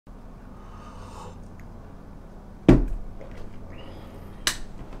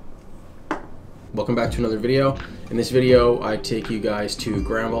Welcome back to another video. In this video I take you guys to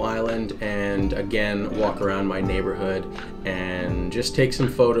Granville Island and again walk around my neighborhood and just take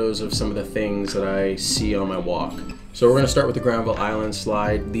some photos of some of the things that I see on my walk. So we're going to start with the Granville Island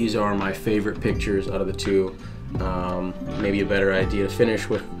slide. These are my favorite pictures out of the two. Maybe a better idea to finish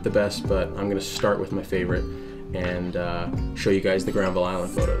with the best, but I'm going to start with my favorite and show you guys the Granville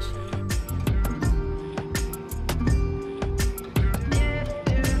Island photos.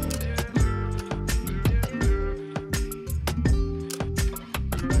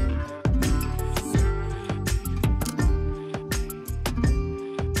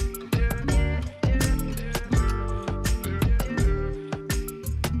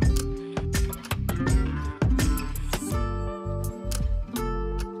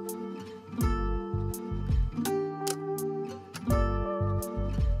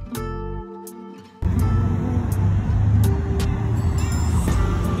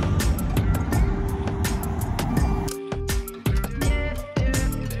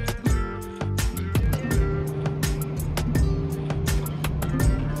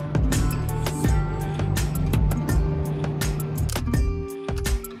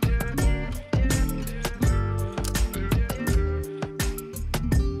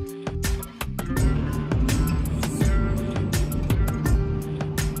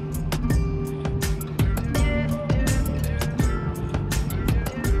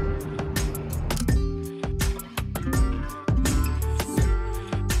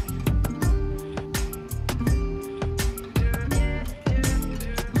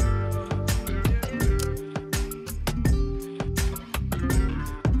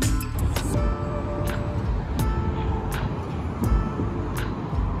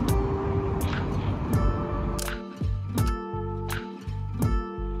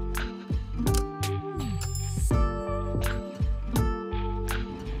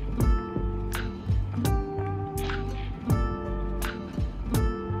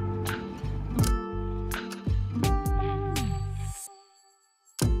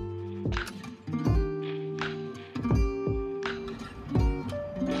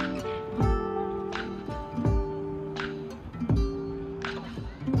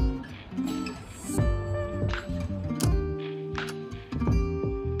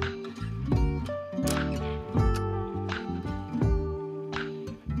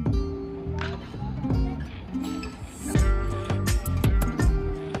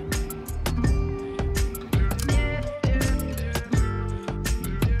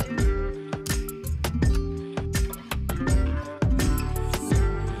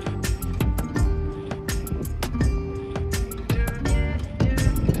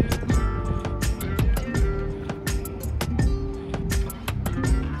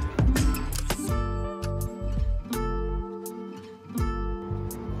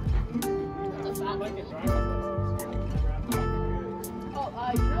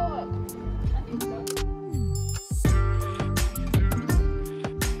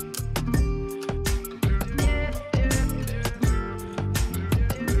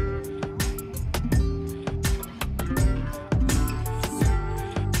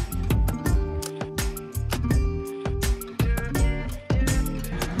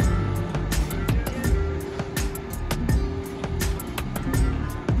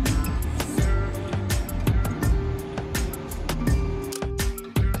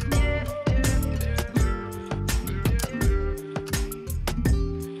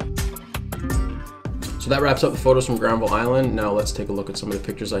 So that wraps up the photos from Granville Island. Now let's take a look at some of the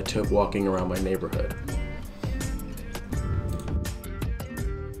pictures I took walking around my neighborhood.